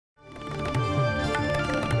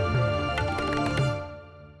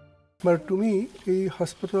বাৰু তুমি এই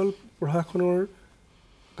হস্পিটেল প্ৰশাসনৰ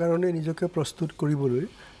কাৰণে নিজকে প্ৰস্তুত কৰিবলৈ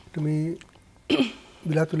তুমি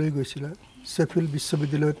বিলাতলৈ গৈছিলা শেফিল্ড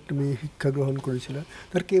বিশ্ববিদ্যালয়ত তুমি শিক্ষা গ্ৰহণ কৰিছিলা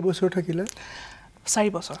তাৰ কেইবছৰ থাকিলা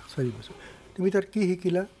 4 বছৰ তুমি তাৰ কি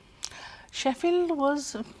শিকিলা Sheffield was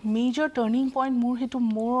major turning point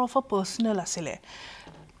more of a personal asile.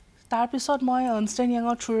 Tar pisot moi Ernst & Young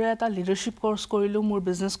through eta leadership course korilu mur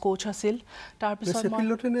business coach asil. Tar pisot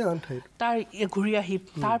Sheffield ne anthai. Tar ghuria hip.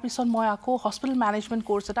 Tar pisot moi ako hospital management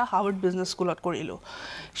course eta Harvard Business School at korilu.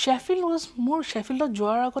 Sheffield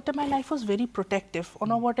joar agote my life was very protective.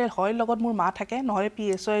 Onobote hoy logot mur ma thake nohore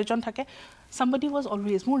PSO ejon thake. Somebody was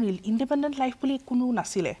always more independent life poli kunu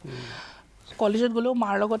nasile. College golo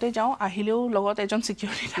mar logote jao ahileo logot ejon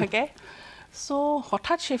security thake so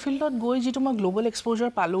hothat Sheffield goi jitu ma global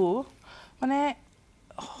exposure palu mane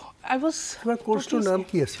I was your course to naam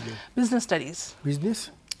ki asile business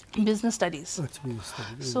studies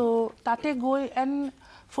so tate goi and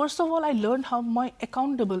first of all I learned how my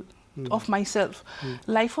accountable of myself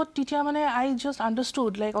life ot titia mane I just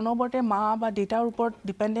understood like onobote ma ba data report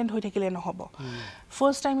dependent hoi thakile no hobo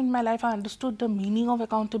first time in my life I understood the meaning of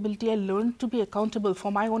accountability I learned to be accountable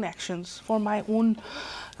for my own actions for my own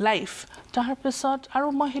life tar pisot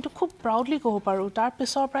aru moi hetu khub proudly ko paru tar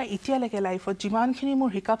pisor pra etia leke life ot jiman khini mur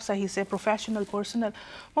hiccups ahise professional personal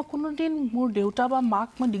mo kuno din mur deuta ba mak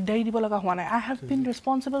mo digdari dibo laga hwa nai I have been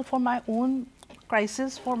responsible for my own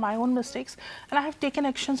crisis for my own mistakes and I have taken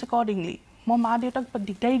actions accordingly mo ma deutak ba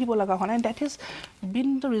digdari dibo laga hwa nai that has been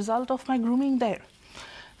the result of my grooming there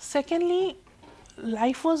secondly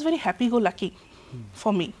life was very happy go lucky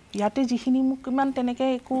for me yate jikhini muk man teneke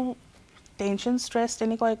eku tension stress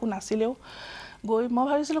teneko eku nasileo goi mo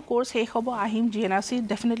bhabisilo course he hobo ahim GNRC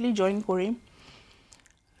definitely join korim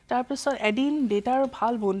tar pisor edin data ro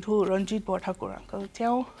bhal bondhu Ranjit Borthakur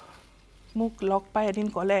teo muk log pai edin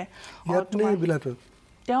kole yatne bilato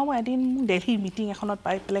teo mo edin Delhi meeting ekhonot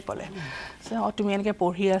pai pele kole se tumi enke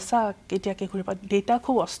porhi asa ketia ke khuri pa data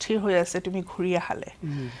khub osthir hoy ase tumi khuri ahale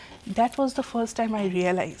that was the first time I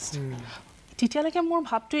realized titia leke mor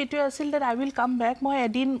bhabtu etu asil that I will come back moi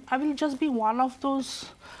edin I will just be one of those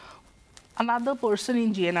another person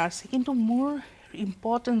in GNRC kintu mor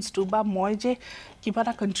importance to ba moi je kiba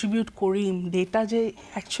ta contribute korim data je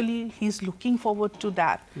actually he is looking forward to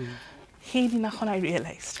that he dinakhon I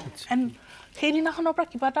realized and he dinakhonor pra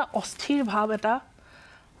kiba ta osthir bhab eta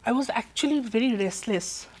I was actually very restless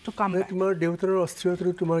to come back tumar deutar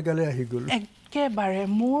osthirotru tumar gale ahi gol ekebare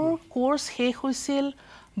mor course he hoisil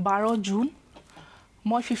 12 June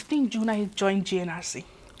moi 15 June I joined GNRC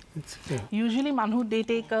usually manhu they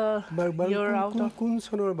take a year out of kun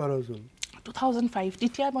sonor 12 June 2005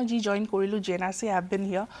 titia moi join korilu GNRC I have been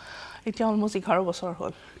here etia almost 11 বছৰ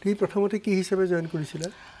হল তুমি প্ৰথমতে কি হিচাপে join কৰিছিলা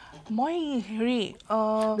মই হেৰি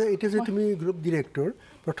এটা যে তুমি গ্ৰুপ ডাইৰেক্টৰ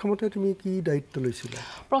প্ৰথমতে তুমি কি দায়িত্ব লৈছিলা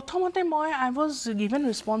প্ৰথমতে মই I was given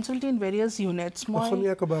responsibility in various units মই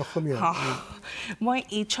মই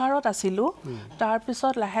HR ত আছিলো তাৰ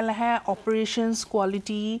পিছত লাহে লাহে operations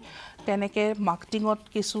quality তেনেকে মাৰ্কেটিংত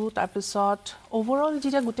কিছু তাৰ পিছত ওভাৰঅল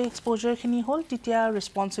যেতিয়া গোটে এক্সপোজাৰ খিনি হল তেতিয়া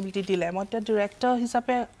ৰেসপন্সিবিলিটি দিলে মই এটা ডাইৰেক্টৰ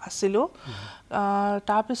হিচাপে আছিলো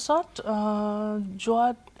তাৰ পিছত যোৱা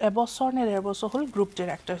এবছৰ নে ডেৰ বছৰ হল গ্ৰুপ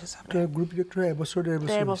ডাইৰেক্টৰ হিচাপে গ্ৰুপ ডাইৰেক্টৰ এবছৰ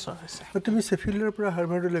ডেৰ বছৰ হৈছে তুমি শেফিল্ডৰ পৰা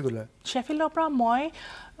হাৰ্ভাৰ্ডলৈ গলা শেফিল্ডৰ পৰা মই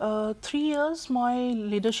 3 years মই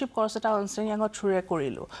লিডাৰশ্বিপ কোৰ্স এটা Ernst & Young থ্ৰুৰে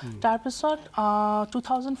কৰিলো তাৰ পিছত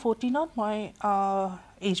 2014 ত মই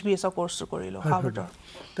HBS কোৰ্স কৰিলো হাৰ্ভাৰ্ডৰ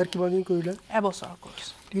তাৰ কিমান দিন কৰিলা এবছৰ কোৰ্স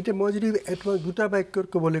এতিয়া মই যদি এটা দুটা বাক্যৰ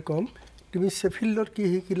কবলৈ কম তুমি শেফিল্ডৰ কি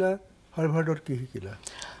শিকিলা হাৰ্ভাৰ্ডৰ কি শিকিলা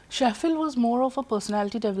Sheffield was more of a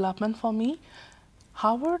personality development for me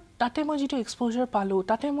Harvard tate moi jitu exposure palu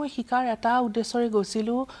tate moi hikar eta uddeshore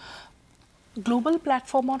gosilu global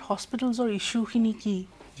platform on hospitals or issue khini ki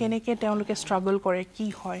keneke teoloke struggle kore ki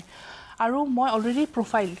hoy aru moi already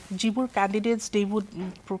profile jibur candidates they would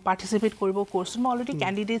participate koribo course moi already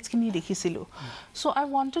candidates khini dekhisilu so I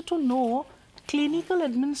wanted to know clinical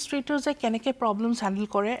administrators e keneke problems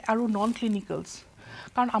handle kore aru non clinicals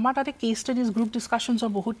karon amar tate case studies group discussions or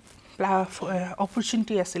bahut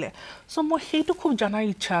opportunity asile so moi hetu khub janar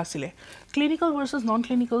ichha asile clinical versus non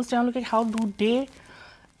clinicals teoloke how do they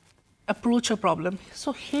approach a problem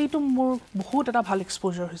so hetu mor bahut eta bhal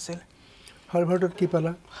exposure hoisil harvardot ki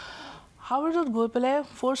pala harvardot go pele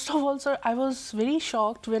first of all sir I was very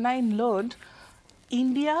shocked when I learned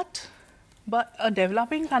India but a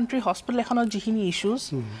developing country hospital ekhonot jikhini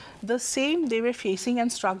issues the same they were facing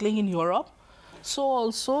and struggling in Europe so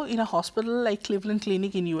also in a hospital like Cleveland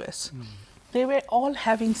Clinic in US they were all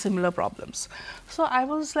having similar problems so I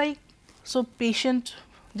was like so patient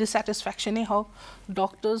dissatisfaction,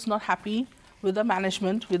 doctors not happy with the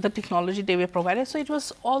management, with the technology they were provided. So it was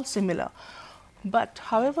all similar. But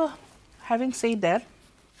however, having said that,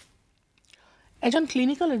 এজন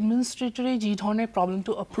clinical এডমিনিষ্ট্ৰেটৰে যি ধৰণে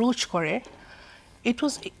প্ৰব্লেমটো approach কৰে, it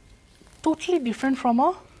was totally different from আ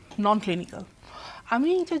non clinical. আমি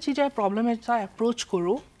এতিয়া যেতিয়া problem এটা এপ্ৰ'চ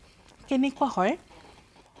কৰোঁ, কেনেকুৱা হয়,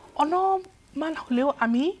 অলপমান হ'লেও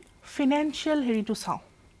আমি ফিনেন্সিয়েল হেৰিটো চাওঁ,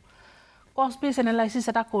 কষ্ট বেছ এনালাইচিছ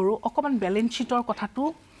এটা কৰোঁ, অকণমান বেলেঞ্চ শ্বীটৰ কথাটো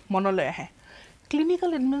মনলৈ আহে।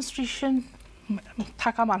 ক্লিনিক্যাল এডমিনিষ্ট্ৰেশ্যন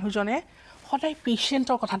থকা মানুহজনে সদায়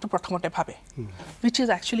পেচেণ্টৰ কথাটো প্ৰথমতে ভাবে, wish is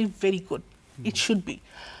actually very good, it should be.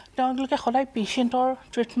 তেওঁলোকে সদায় পেচেণ্টৰ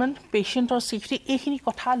ট্ৰিটমেণ্ট, পেচেণ্টৰ ছেফটি এইখিনি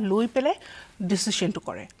কথা লৈ পেলাই ডিচিশ্যনটো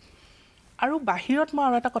কৰে। আৰু বাহিৰত মই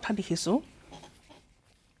আৰু এটা কথা দেখিছোঁ,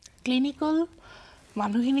 ক্লিনিকেল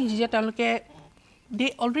মানুহখিনিক যেতিয়া তেওঁলোকে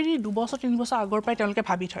অলৰেডি 2 বছৰ 3 বছৰ আগৰ পৰাই তেওঁলোকে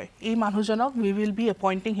ভাবি থয়, এই মানুহজনক উই will be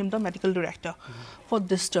এপইণ্টিং him the medical director for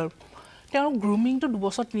this term. তেওঁৰ গ্ৰুমিংটো 2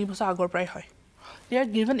 বছৰ 3 বছৰ আগৰ পৰাই হয়। দে R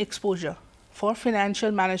given exposure for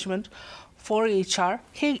financial management, for HR।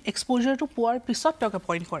 সেই এক্সপ'জাৰটো পোৱাৰ পিছত তেওঁক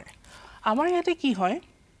এপইণ্ট কৰে। আমাৰ ইয়াতে কি হয়,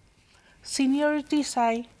 ছিনিয়ৰিটি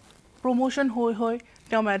চাই প্ৰমোশ্যন হৈ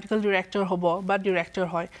তেওঁ মেডিকেল ডিৰেক্টৰ হ'ব বা ডিৰেক্টৰ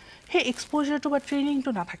হয়, সেই এক্সপ'জাৰটো বা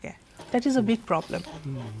ট্ৰেইনিংটো নাথাকে। That is a big problem.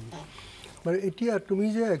 বাৰু এতিয়া তুমি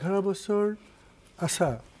যে 11 বছৰ আছা,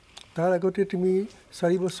 তাৰ আগতে তুমি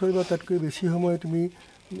 4 বছৰ বা তাতকৈ বেছি সময় তুমি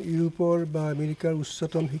ইউৰোপৰ বা আমেৰিকাৰ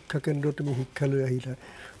উচ্চতম শিক্ষা কেন্দ্ৰত তুমি শিক্ষা লৈ আহিলা।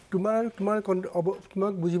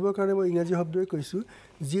 তোমাক বুজিবৰ কাৰণে মই ইংৰাজী শব্দই কৈছোঁ,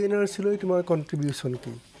 GNRC লৈ তোমাৰ কণ্ট্ৰিবিউশ্যন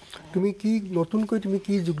কি? তুমি কি নতুনকৈ তুমি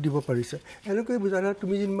কি যোগ দিব পাৰিছা? এনেকৈ বুজালা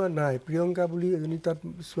তুমি যেনিবা নাই, প্ৰিয়ংকা বুলি এজনী তাত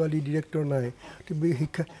ছোৱালী ডিৰেক্টৰ নাই, তুমি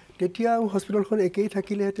শিক্ষা, তেতিয়া হস্পিটেলখন একেই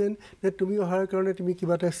থাকিলেহেঁতেন নে তুমি অহাৰ কাৰণে তুমি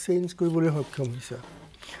কিবা এটা চেঞ্জ কৰিবলৈ সক্ষম হৈছা?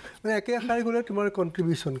 মানে একে আশাৰে গ'লে তোমাৰ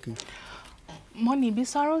কণ্ট্ৰিবিউশ্যন কি? মই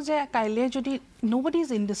নিবিচাৰোঁ যে কাইলৈ যদি নবডি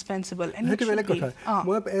ইজ ইণ্ডিছপেঞ্চিবল। সেইটো বেলেগ কথা।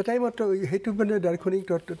 মই এটাই মাত্ৰ সেইটো মানে দাৰ্শনিক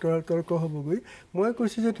তৰ্ক হ'বগৈ। মই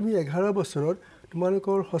কৈছোঁ যে তুমি 11 বছৰত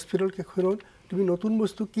তোমালোকৰ হস্পিটেল কেইখনত তুমি নতুন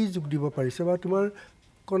বস্তু কি যোগ দিব পাৰিছা বা তোমাৰ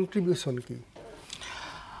কণ্ট্ৰিবিউশ্যন কি?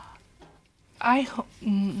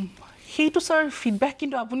 সেইটো ছাৰ ফিডবেক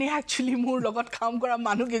কিন্তু আপুনি একচুৱেলি মোৰ লগত কাম কৰা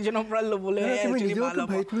মানুহকেইজনৰ পৰা ল'বলৈ। তুমি নিজেওতো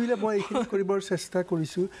ভাবিলে মই এইখিনি কৰিবৰ চেষ্টা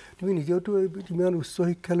কৰিছোঁ, তুমি নিজেওতো ইমান উচ্চ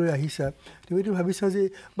শিক্ষালৈ আহিছা, তুমিতো ভাবিছা যে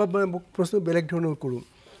বা মোক প্ৰশ্ন বেলেগ ধৰণৰ কৰোঁ,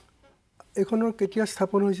 এইখনৰ কেতিয়া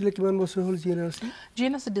স্থাপন হৈছিলে, কিমান বছৰ হ'ল GNRC?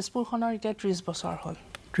 GNRC দিছপুৰখনৰ এতিয়া 30 বছৰ হ'ল।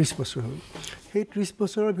 30 বছৰ হ'ল। সেই 30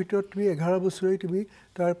 বছৰৰ ভিতৰত তুমি 11 বছৰেই তুমি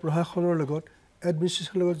তাৰ প্ৰশাসনৰ লগত,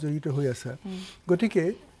 এডমিনিষ্ট্ৰেশ্যনৰ লগত জড়িত হৈ আছা। গতিকে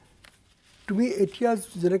তুমি এতিয়া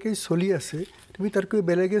যেনেকৈ চলি আছে, তুমি তাতকৈ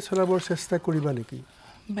বেলেগে চলাবৰ চেষ্টা কৰিবা নেকি?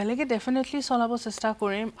 বেলেগে ডেফিনেটলি চলাব চেষ্টা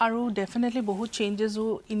কৰিম, আৰু ডেফিনেটলি বহুত চেঞ্জেছো।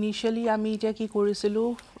 ইনিচিয়েলি আমি এতিয়া কি কৰিছিলোঁ,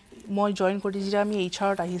 মই জইন কৰি যেতিয়া আমি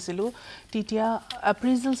HRত আহিছিলোঁ, তেতিয়া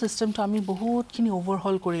এপ্ৰিজেল ছিষ্টেমটো আমি বহুতখিনি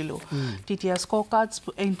অভাৰহল কৰিলোঁ। তেতিয়া স্ক'ৰ কাৰ্ডছ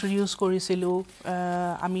ইণ্ট্ৰডিউচ কৰিছিলোঁ,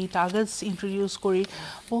 আমি টাৰ্গেটছ ইণ্ট্ৰডিউচ কৰি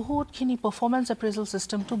বহুতখিনি পাৰফৰ্মেঞ্চ এপ্ৰিজেল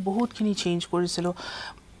ছিষ্টেমটো বহুতখিনি চেঞ্জ কৰিছিলোঁ।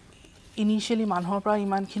 ইনিচিয়েলি মানুহৰ পৰা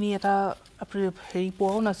ইমানখিনি এটা হেৰি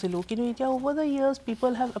পোৱাও নাছিলোঁ, কিন্তু এতিয়া over the years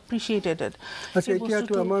people have এপ্ৰিচিয়েটেড it. আচ্ছা,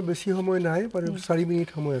 এতিয়াতো আমাৰ বেছি সময় নাই, বাৰু 4 মিনিট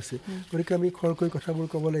সময় আছে, গতিকে আমি খৰকৈ কথাবোৰ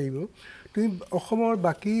ক'ব লাগিব। তুমি অসমৰ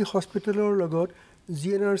বাকী হস্পিটেলৰ লগত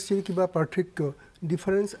GNRCৰ কিবা পাৰ্থক্য,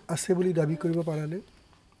 ডিফাৰেঞ্চ আছে বুলি দাবী কৰিব পাৰানে?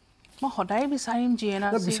 মই সদায় বিচাৰিম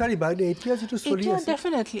GNRC বিচাৰিবা, এতিয়া যিটো চলি আছে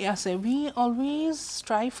ডেফিনেটলি আছে। উই always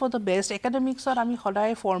try for the best. একাডেমিক্সত আমি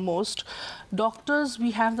সদায় foremost. Doctors,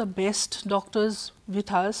 we have the best doctors with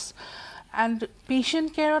আছ। এণ্ড পেচেণ্ট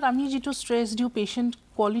কেয়াৰত আমি যিটো ষ্ট্ৰেছ দিওঁ, পেচেণ্ট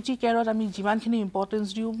কোৱালিটি কেয়াৰত আমি যিমানখিনি ইম্পৰ্টেঞ্চ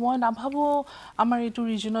দিওঁ, মই নাভাবোঁ আমাৰ এইটো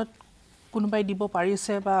ৰিজনত কোনোবাই দিব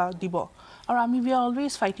পাৰিছে বা দিব। আৰু আমি we are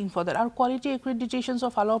always fighting for that. আৰু কোৱালিটি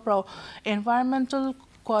এক্ৰেডিটেশ্যনছৰ ফালৰ পৰাও এনভাইৰমেণ্টেল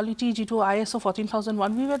quality যিটো ISO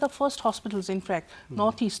 14001, we were the first hospitals in fact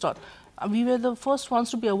northeastত, we were the first ones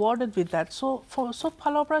to be awarded with that. So for সব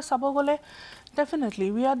ফালৰ পৰা চাব গ'লে definitely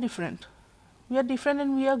we are different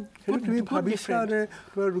and we are good. তুমি ভাবিছা যে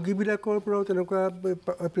ৰোগীবিলাকৰ পৰাও তেনেকুৱা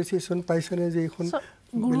এপ্ৰিচিয়েশ্যন পাইছানে যে এইখন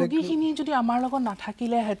ৰোগীখিনি যদি আমাৰ লগত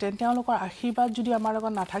নাথাকিলেহেঁতেন, তেওঁলোকৰ আশীৰ্বাদ যদি আমাৰ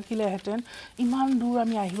লগত নাথাকিলেহেঁতেন, ইমান দূৰ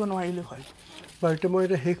আমি আহিব নোৱাৰিলোঁ হয়। বাৰু এতিয়া মই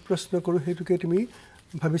এটা শেষ প্ৰশ্ন কৰোঁ, সেইটোকে তুমি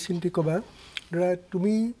ভাবি চিন্তি ক'বা। ধৰা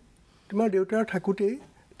তুমি তোমাৰ দেউতাৰ থাকোঁতেই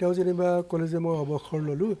তেওঁ যেনিবা ক'লে যে মই অৱসৰ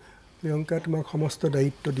ল'লোঁ, প্ৰিয়ংকা তোমাক সমস্ত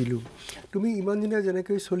দায়িত্ব দিলোঁ, তুমি ইমান দিনে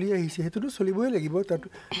যেনেকৈ চলি আহিছে সেইটোতো চলিবই লাগিব,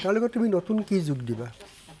 তাৰ লগত তুমি নতুন কি যোগ দিবা?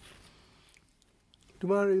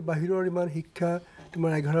 তোমাৰ বাহিৰৰ ইমান শিক্ষা,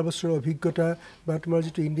 তোমাৰ 11 বছৰৰ অভিজ্ঞতা বা তোমাৰ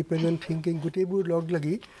যিটো ইণ্ডিপেণ্ডেণ্ট থিংকিং গোটেইবোৰ লগ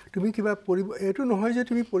লাগি তুমি কিবা এইটো নহয় যে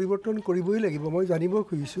তুমি পৰিৱৰ্তন কৰিবই লাগিব মই জানিব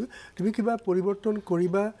খুজিছোঁ তুমি কিবা পৰিৱৰ্তন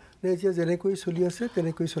কৰিবা নে যে যেনেকৈ চলি আছে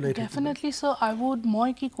তেনেকৈ চলাই থাকিবা ডেফিনেটলি সো আই উড মই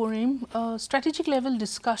কি কৰিম স্ট্ৰেটেজিক লেভেল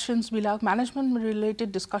ডিসকাশনস বিলাক ম্যানেজমেন্ট ৰিলেটেড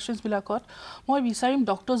ডিসকাশনস বিলাকত মই বিচাৰিম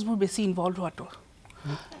ডক্টৰছবোৰ বেছি ইনভলভ হোৱাটো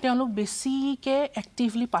তেওঁলোক বেছিকে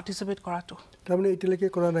এক্টিভলি পাৰ্টিসিপেট কৰাটো তাৰমানে এতিয়ালৈকে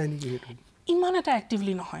কৰা নাই নেকি সেইটো ইমান এটা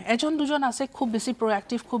এক্টিভলি নহয় এজন দুজন আছে খুব বেছি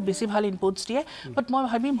প্ৰ'এক্টিভ খুব বেছি ভাল ইনপুটছ দিয়ে বাট মই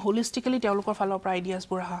ভাবিম হোলিষ্টিকেলি তেওঁলোকৰ ফালৰ পৰা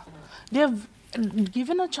আইডিয়াছবোৰ আহা they have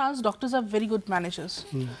given a chance doctors R very good managers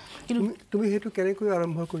তুমি সেইটো কেনেকৈ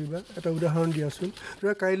আৰম্ভ কৰিবা এটা উদাহৰণ দিয়াচোন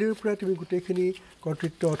ধৰা কাইলৈৰ পৰা তুমি গোটেইখিনি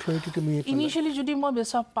কৰ্তৃত্ব অথৰিটি তুমি ইনিচিয়েলি যদি মই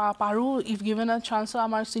বেছা পাৰোঁ ইফ গিভেন আ চান্স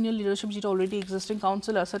আমাৰ চিনিয়ৰ লিডাৰশ্বিপ যিটো অলৰেডি এক্সিষ্টিং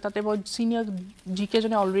কাউন্সিল আছে তাতে মই চিনিয়ৰ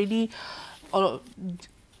যিকেইজনে অলৰেডি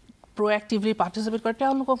proactively participate কৰে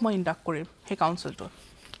তেওঁলোকক মই ইনডাক্ট কৰিম সেই কাউন্সিলটো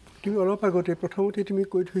তুমি অলপ আগতে প্ৰথমতে তুমি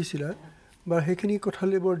কৈ থৈছিলা বা সেইখিনি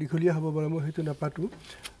কথালৈ বৰ দীঘলীয়া হ'ব পাৰে মই সেইটো নাপাতো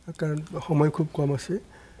কাৰণ সময় খুব কম আছে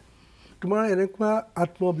তোমাৰ এনেকুৱা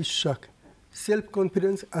আত্মবিশ্বাস সেলফ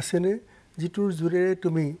কনফিডেন্স আছেনে যিটোৰ জোৰেৰে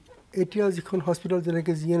তুমি এতিয়া যিখন হস্পিটেল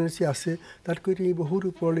যেনেকৈ GNRC আছে তাতকৈ তুমি বহুত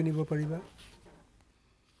ওপৰলৈ নিব পাৰিবা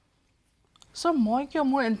সো মই কিয়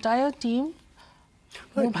মোৰ এণ্টায়াৰ টিম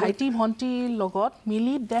মোৰ ভাইটি ভণ্টি লগত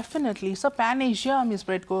মিলি ডেফিনেটলি সো প্যান এছিয়া আমি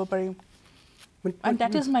স্প্ৰেড কৰিব পাৰিম and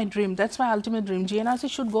that is my dream that's my ultimate dream GNRC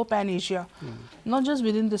should go pan Asia not just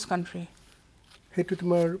within this country হেতু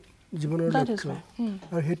তোমাৰ জীৱনৰ লক্ষ্য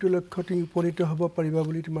আৰু হেতু লক্ষ্যটি উপনীত হ'ব পাৰিবা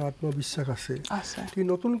বুলি তোমাৰ আত্মবিশ্বাস আছে তুমি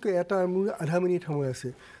নতুনকৈ এটা মোৰ আধা মিনিট সময় আছে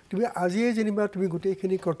তুমি আজিয়ে যেনিবা তুমি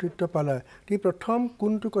গোটেইখিনি কৰ্তৃত্ব পালা তুমি প্ৰথম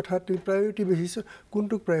কোনটো কথা তুমি প্ৰায়োৰিটি বেছিছ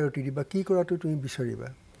কোনটো প্ৰায়োৰিটি দিবা কি কৰাটো তুমি বিচাৰিবা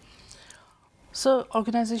সো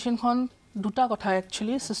অৰ্গানাইজেশ্যনখন দুটা কথা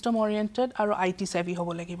একচুয়ালি সিস্টেম ওৰিয়েন্টেড আৰু আইটি সেভি হ'ব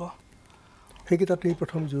লাগিব হেকিটা তুমি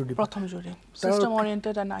প্ৰথম জোৰ দিবা প্ৰথম জোৰ দিম সিস্টেম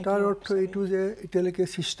ওৰিয়েন্টেড এণ্ড আইটি তাৰ অৰ্থ এইটো যে এতিয়ালৈকে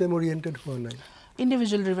সিস্টেম ওৰিয়েন্টেড হোৱা নাই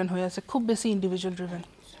ইন্ডিভিজুৱেল ড্ৰিভেন হৈ আছে খুব বেছি ইন্ডিভিজুৱেল ড্ৰিভেন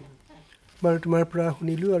বাৰু তোমাৰ পৰা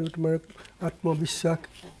শুনিলোঁ আৰু তোমাৰ আত্মবিশ্বাস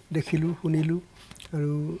দেখিলোঁ শুনিলোঁ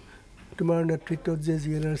আৰু তোমাৰ নেতৃত্বত যে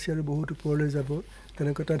GNRC আৰু বহুত ওপৰলৈ যাব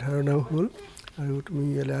তেনেকুৱা এটা ধাৰণাও হ'ল আৰু তুমি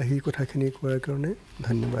ইয়ালৈ আহি কথাখিনি কোৱাৰ কাৰণে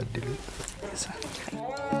ধন্যবাদ দিলোঁ